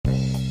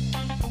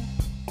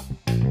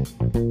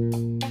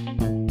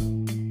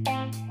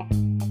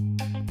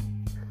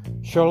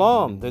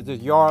Shalom, this is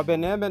Yara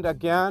Ben Emmett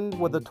again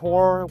with the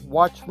Torah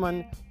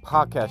Watchman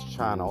podcast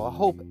channel. I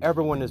hope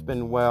everyone has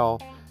been well.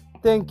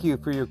 Thank you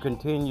for your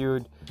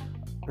continued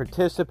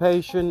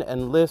participation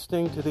and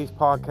listening to these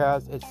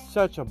podcasts. It's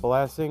such a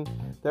blessing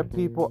that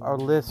people are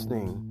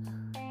listening.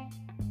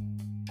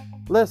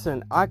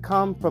 Listen, I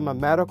come from a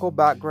medical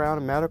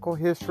background, a medical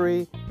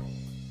history,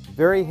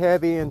 very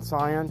heavy in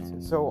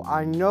science, so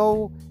I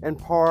know in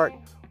part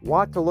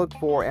what to look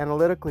for,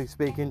 analytically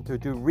speaking, to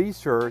do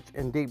research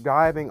and deep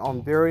diving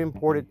on very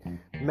important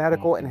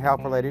medical and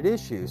health-related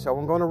issues. So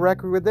I'm going to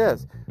record with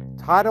this.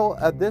 Title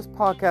of this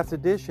podcast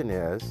edition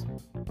is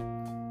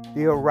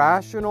The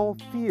Irrational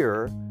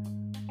Fear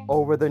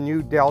Over the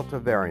New Delta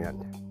Variant.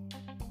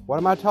 What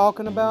am I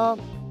talking about?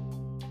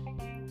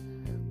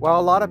 Well,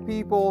 a lot of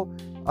people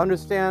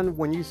understand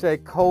when you say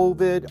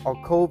COVID or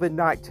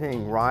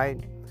COVID-19, right?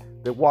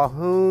 The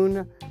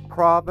Wuhan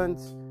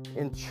province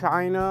in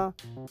China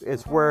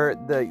is where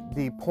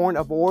the point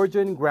of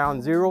origin,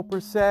 ground zero per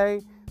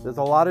se. There's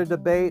a lot of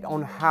debate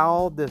on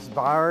how this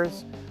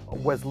virus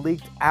was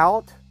leaked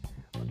out.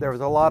 There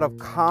was a lot of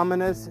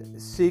communist,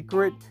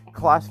 secret,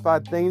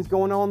 classified things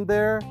going on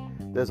there.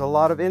 There's a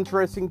lot of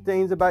interesting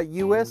things about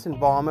U.S.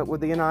 involvement with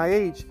the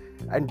NIH.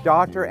 And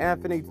Dr.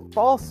 Anthony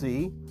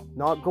Fauci,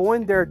 not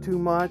going there too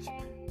much,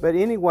 but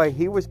anyway,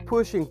 he was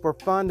pushing for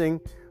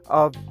funding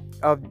of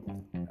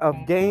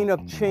gain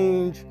of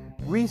change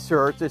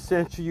research.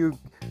 Essentially,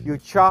 you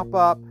chop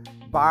up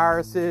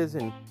viruses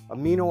and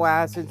amino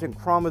acids and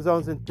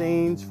chromosomes and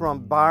things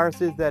from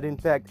viruses that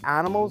infect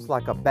animals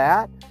like a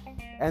bat,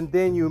 and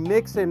then you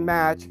mix and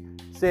match,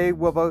 say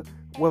with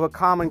a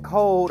common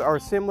cold or a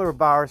similar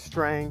virus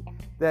strain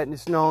that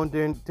is known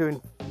to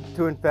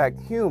infect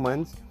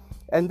humans.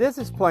 And this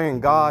is playing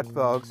God,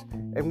 folks.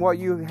 And what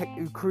you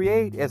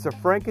create is a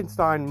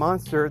Frankenstein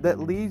monster that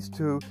leads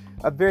to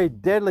a very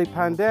deadly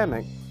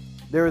pandemic.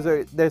 There's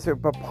a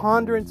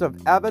preponderance of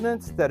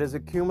evidence that is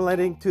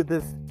accumulating to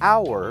this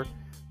hour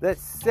that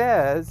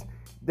says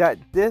that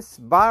this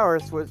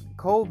virus was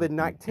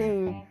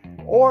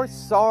COVID-19 or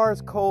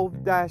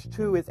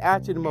SARS-CoV-2 is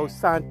actually the most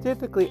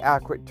scientifically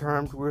accurate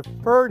term to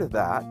refer to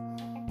that.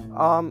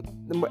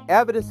 The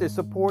evidence is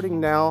supporting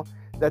now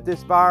that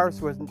this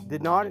virus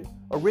did not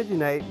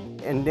originate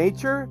in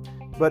nature,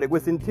 but it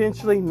was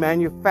intentionally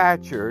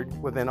manufactured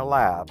within a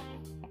lab.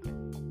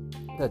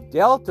 The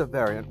Delta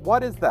variant,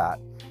 what is that?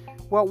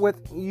 Well,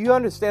 you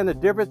understand the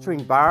difference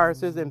between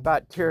viruses and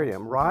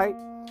bacterium, right?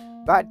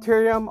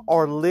 Bacterium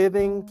are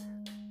living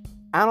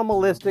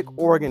animalistic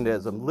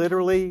organisms.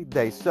 Literally,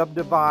 they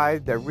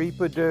subdivide, they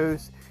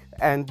reproduce,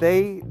 and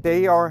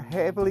they are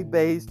heavily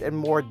based in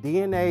more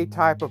DNA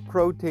type of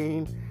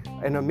protein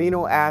and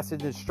amino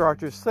acids and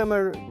structures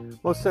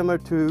most similar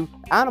to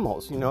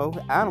animals,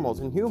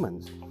 animals and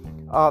humans.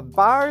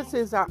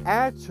 Viruses are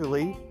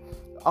actually,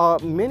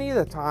 many of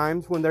the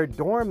times when they're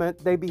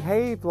dormant, they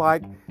behave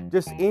like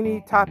just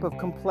any type of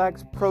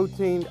complex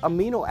protein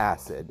amino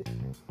acid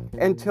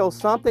until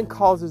something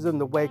causes them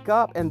to wake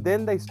up, and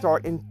then they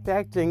start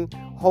infecting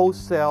whole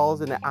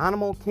cells in the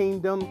animal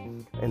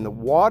kingdom, in the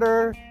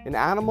water, in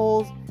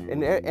animals,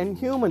 and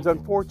humans,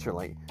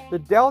 unfortunately. The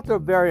Delta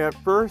variant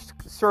first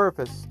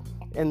surfaced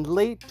in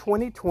late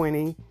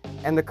 2020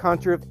 in the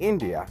country of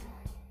India.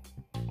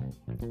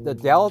 The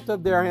Delta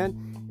variant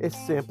is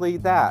simply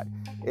that.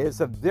 It's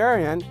a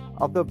variant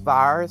of the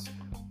virus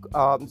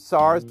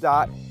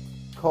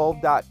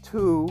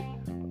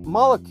SARS-CoV-2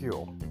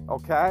 molecule,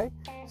 okay?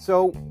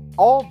 So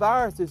all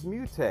viruses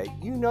mutate.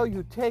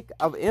 You take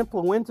an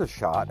influenza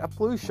shot, a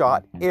flu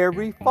shot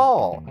every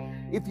fall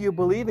if you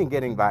believe in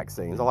getting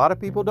vaccines. A lot of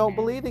people don't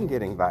believe in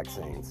getting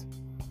vaccines.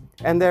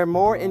 And they're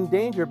more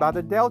endangered by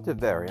the Delta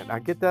variant. I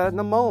get that in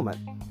a moment.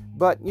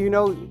 But,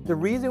 the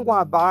reason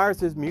why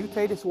viruses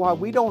mutate is why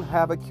we don't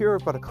have a cure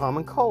for the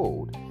common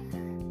cold.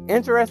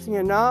 Interesting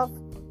enough,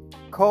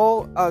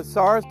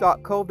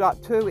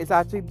 SARS-CoV-2 is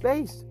actually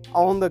based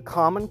on the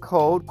common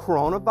cold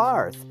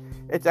coronavirus.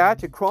 It's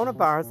actually,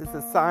 coronavirus is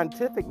a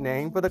scientific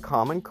name for the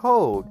common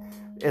cold.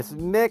 It's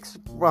mixed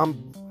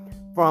from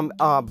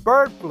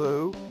bird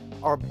flu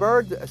or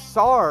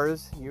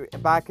SARS.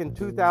 Back in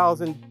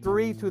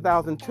 2003,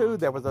 2002,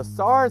 there was a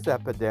SARS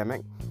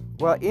epidemic.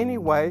 Well,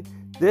 anyway,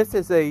 this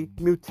is a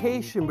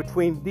mutation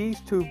between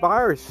these two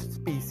virus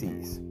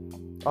species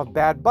of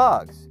bad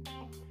bugs.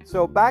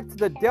 So back to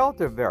the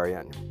Delta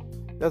variant.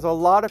 There's a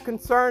lot of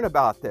concern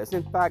about this.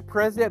 In fact,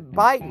 President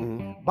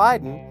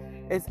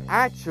Biden is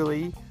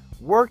actually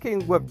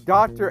working with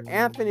Dr.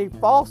 Anthony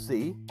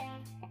Fauci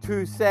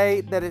to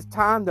say that it's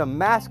time to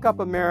mask up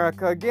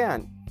America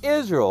again.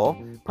 Israel,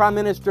 Prime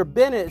Minister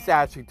Bennett is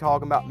actually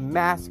talking about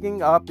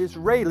masking up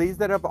Israelis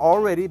that have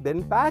already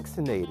been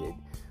vaccinated.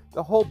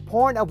 The whole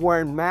point of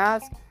wearing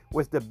masks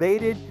was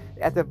debated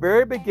at the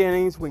very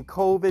beginnings when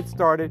COVID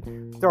started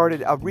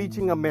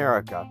reaching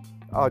America.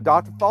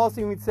 Dr.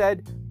 Fauci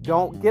said,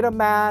 don't get a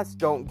mask,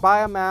 don't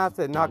buy a mask,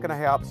 they're not going to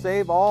help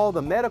save all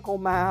the medical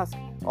masks,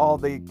 all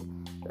the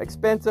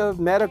expensive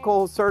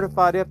medical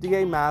certified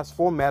FDA masks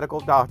for medical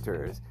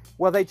doctors.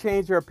 Well, they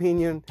change their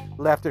opinion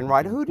left and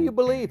right. Who do you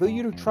believe? Who do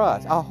you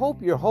trust? I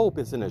hope your hope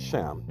isn't a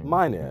sham.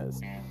 Mine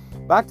is.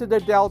 Back to the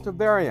Delta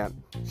variant.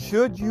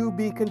 Should you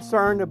be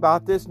concerned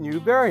about this new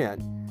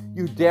variant?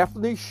 You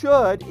definitely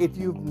should if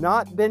you've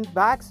not been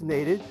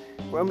vaccinated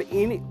from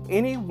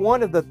any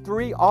one of the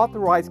 3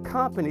 authorized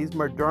companies,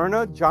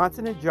 Moderna,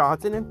 Johnson &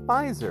 Johnson, and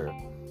Pfizer.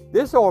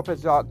 This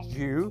Orthodox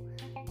Jew,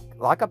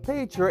 like a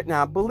patriot, and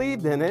I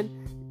believed in it,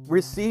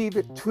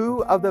 received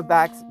 2 of the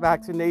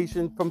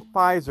vaccinations from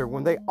Pfizer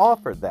when they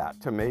offered that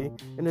to me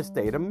in the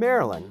state of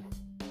Maryland.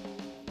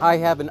 I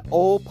have an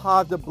O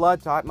positive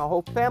blood type, my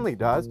whole family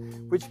does,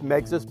 which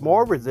makes us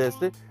more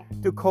resistant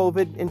to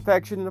COVID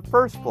infection in the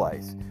first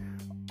place.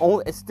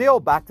 Still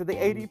back to the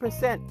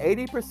 80%.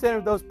 80%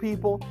 of those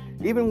people,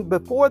 even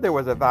before there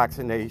was a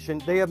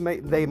vaccination,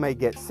 they may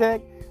get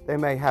sick, they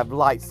may have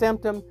light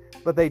symptoms,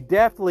 but they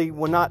definitely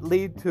will not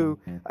lead to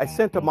a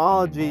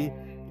symptomology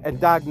and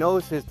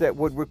diagnosis that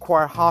would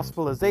require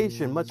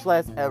hospitalization, much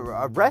less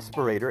a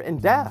respirator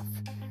and death.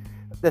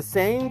 The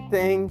same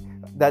thing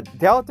that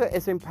Delta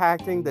is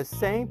impacting the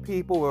same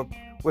people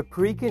with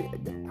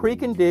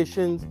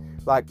preconditions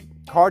like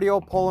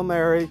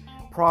cardiopulmonary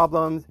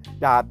problems,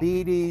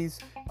 diabetes,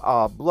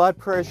 blood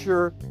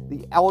pressure,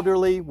 the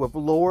elderly with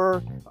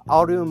lower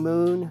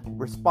autoimmune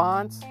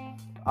response.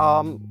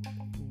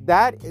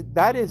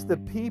 That is the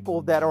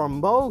people that are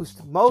most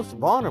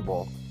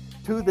vulnerable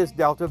to this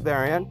Delta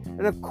variant,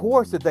 and of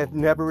course if they've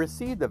never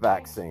received the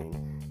vaccine.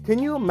 Can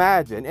you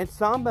imagine, and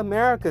some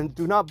Americans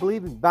do not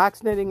believe in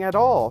vaccinating at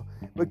all,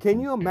 but can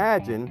you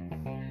imagine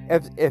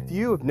if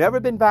you have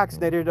never been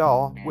vaccinated at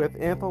all with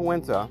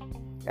influenza,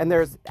 and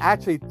there's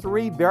actually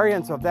 3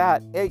 variants of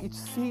that each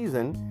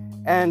season,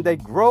 and they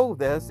grow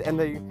this and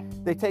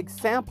they take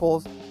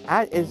samples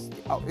at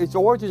its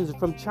origins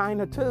from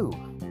China too.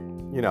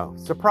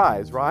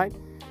 Surprise, right?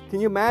 Can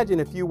you imagine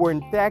if you were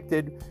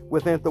infected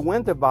with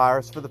influenza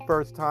virus for the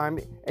first time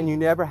and you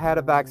never had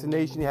a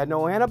vaccination, you had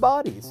no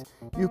antibodies?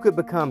 You could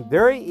become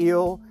very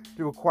ill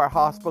to require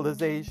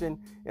hospitalization,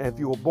 and if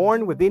you were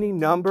born with any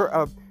number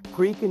of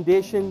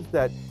preconditions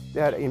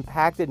that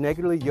impacted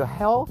negatively your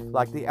health,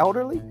 like the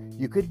elderly,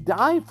 you could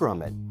die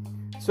from it.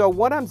 So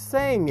what I'm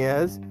saying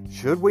is,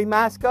 should we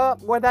mask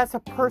up? Well, that's a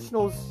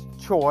personal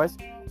choice,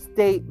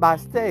 state by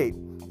state.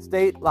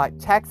 State like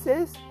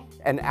Texas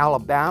and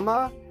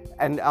Alabama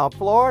and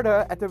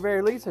Florida, at the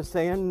very least, are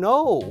saying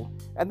no.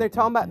 And they're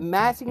talking about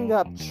masking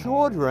up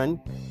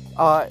children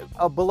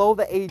below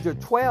the age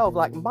of 12,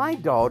 like my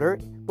daughter,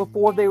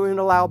 before they were even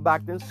allowed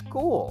back to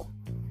school.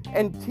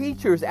 And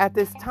teachers at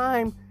this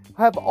time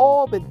have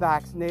all been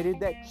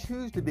vaccinated that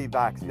choose to be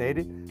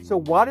vaccinated. So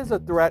what is the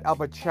threat of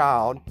a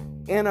child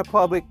in a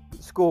public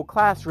school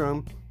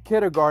classroom,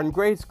 kindergarten,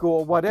 grade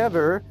school,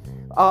 whatever,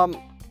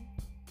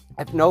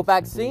 if no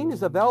vaccine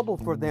is available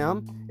for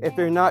them, if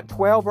they're not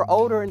 12 or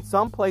older? In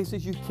some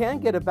places you can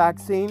get a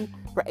vaccine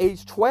for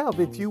age 12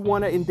 if you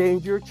want to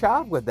endanger your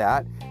child with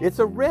that. It's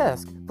a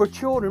risk for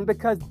children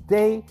because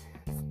they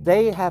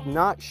have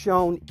not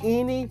shown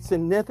any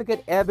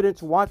significant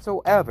evidence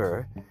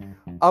whatsoever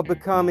of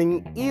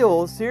becoming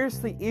ill,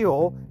 seriously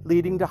ill,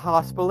 leading to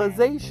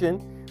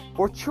hospitalization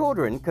for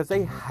children, because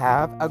they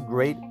have a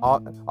great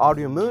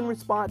autoimmune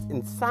response.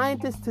 And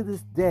scientists to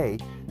this day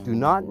do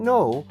not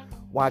know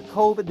why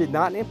COVID did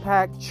not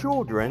impact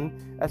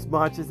children as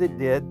much as it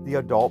did the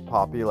adult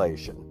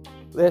population.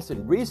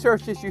 Listen,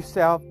 research this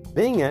yourself,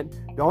 Bing it,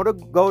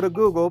 don't go to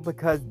Google,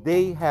 because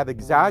they have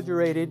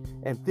exaggerated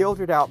and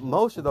filtered out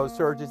most of those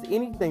searches.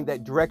 Anything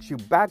that directs you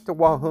back to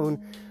Wuhan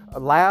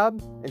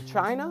lab in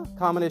China,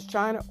 Communist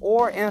China,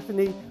 or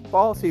Anthony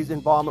Fauci's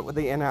involvement with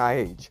the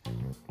NIH.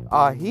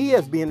 He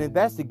is being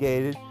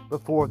investigated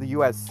before the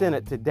U.S.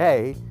 Senate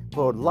today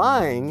for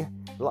lying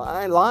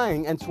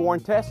and sworn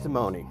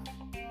testimony.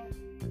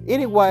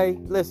 Anyway,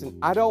 listen,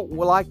 I don't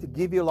like to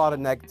give you a lot of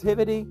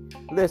negativity.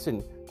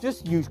 Listen,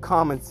 just use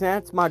common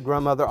sense. My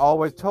grandmother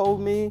always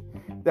told me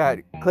that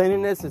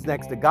cleanliness is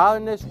next to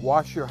godliness.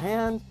 Wash your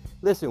hands.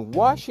 Listen,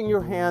 washing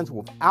your hands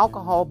with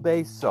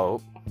alcohol-based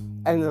soap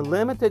and the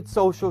limited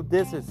social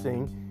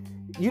distancing,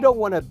 you don't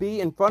want to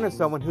be in front of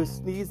someone who's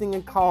sneezing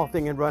and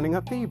coughing and running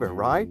a fever,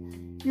 right?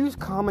 Use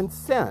common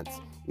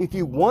sense. If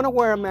you want to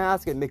wear a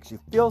mask, it makes you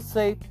feel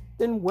safe,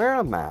 then wear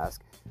a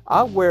mask.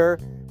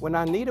 When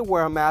I need to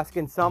wear a mask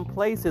in some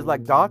places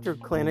like doctor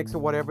clinics or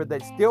whatever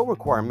that still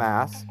require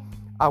masks,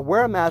 I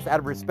wear a mask out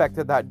of respect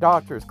to that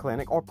doctor's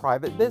clinic or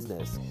private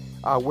business.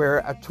 I wear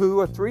a 2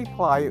 or 3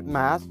 ply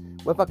mask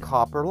with a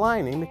copper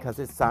lining because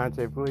it's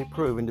scientifically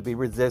proven to be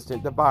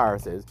resistant to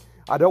viruses.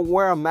 I don't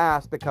wear a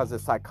mask because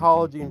of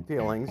psychology and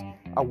feelings.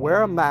 I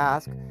wear a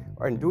mask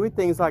and doing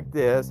things like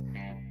this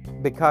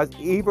because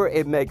either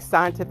it makes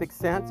scientific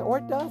sense or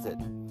it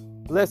doesn't.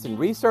 Listen,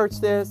 research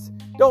this.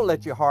 Don't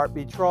let your heart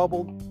be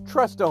troubled.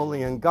 Trust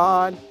only in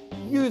God.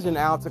 Use an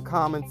ounce of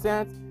common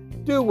sense.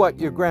 Do what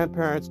your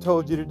grandparents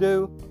told you to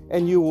do,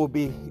 and you will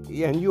be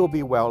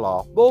well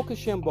off. Baruch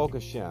Hashem, Baruch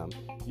Hashem.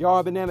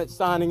 Yarvin Emmett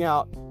signing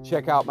out.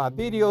 Check out my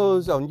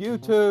videos on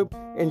YouTube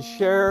and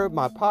share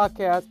my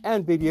podcast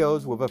and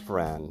videos with a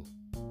friend.